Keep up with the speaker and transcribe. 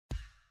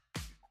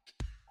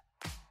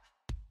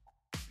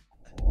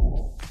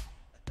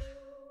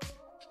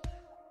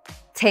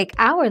Take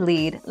our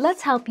lead,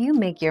 let's help you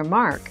make your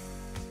mark.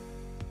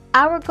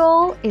 Our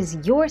goal is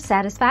your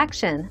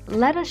satisfaction.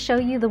 Let us show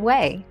you the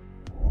way.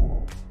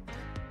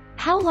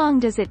 How long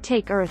does it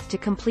take Earth to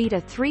complete a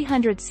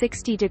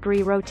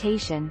 360-degree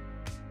rotation?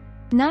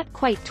 Not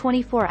quite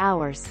 24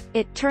 hours,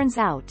 it turns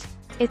out.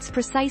 It's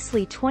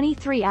precisely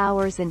 23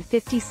 hours and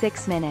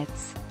 56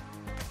 minutes.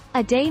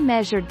 A day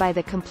measured by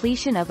the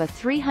completion of a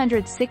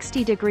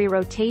 360-degree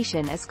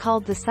rotation is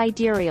called the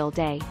sidereal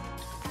day.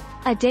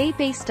 A day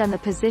based on the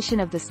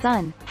position of the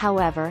Sun,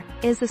 however,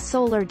 is a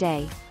solar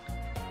day.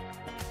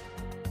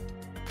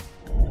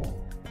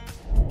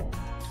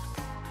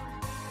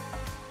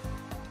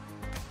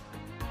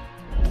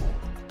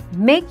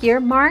 Make your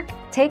mark,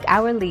 take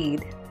our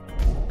lead.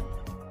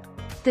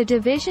 The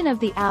division of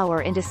the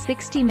hour into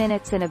 60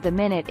 minutes and of the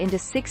minute into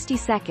 60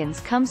 seconds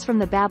comes from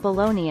the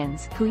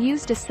Babylonians, who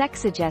used a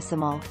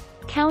sexagesimal,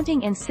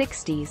 counting in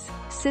 60s,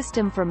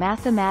 system for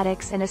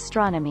mathematics and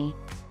astronomy.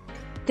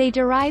 They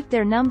derived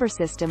their number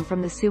system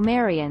from the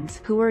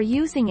Sumerians, who were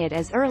using it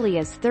as early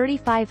as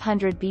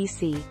 3500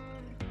 BC.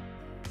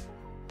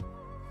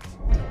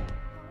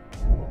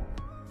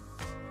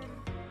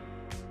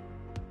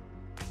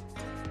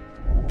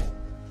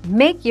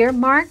 Make your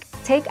mark,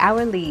 take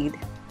our lead.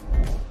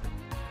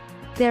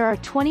 There are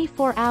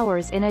 24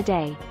 hours in a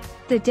day.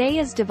 The day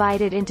is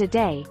divided into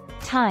day,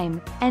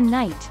 time, and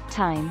night,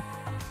 time.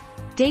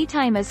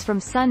 Daytime is from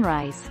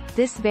sunrise,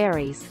 this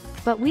varies,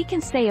 but we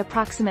can say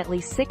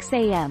approximately 6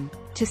 a.m.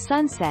 to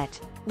sunset,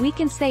 we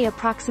can say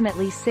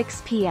approximately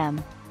 6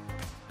 p.m.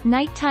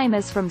 Nighttime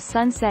is from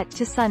sunset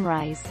to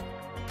sunrise.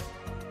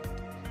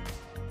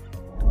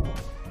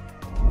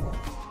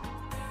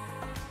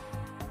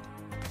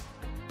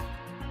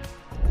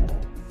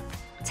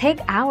 Take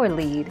our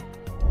lead.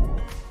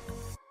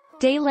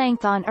 Day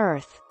length on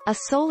Earth, a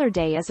solar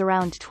day is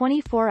around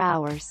 24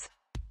 hours.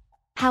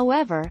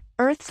 However,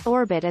 Earth's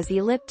orbit is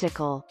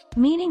elliptical,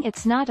 meaning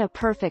it's not a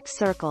perfect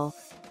circle.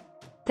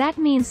 That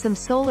means some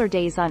solar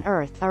days on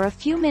Earth are a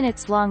few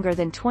minutes longer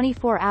than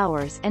 24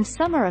 hours and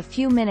some are a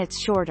few minutes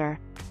shorter.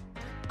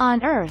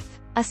 On Earth,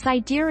 a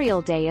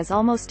sidereal day is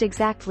almost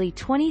exactly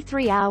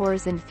 23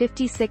 hours and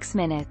 56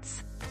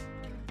 minutes.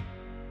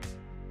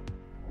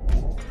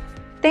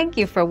 Thank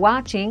you for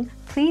watching.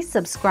 Please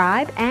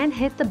subscribe and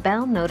hit the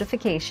bell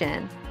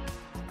notification.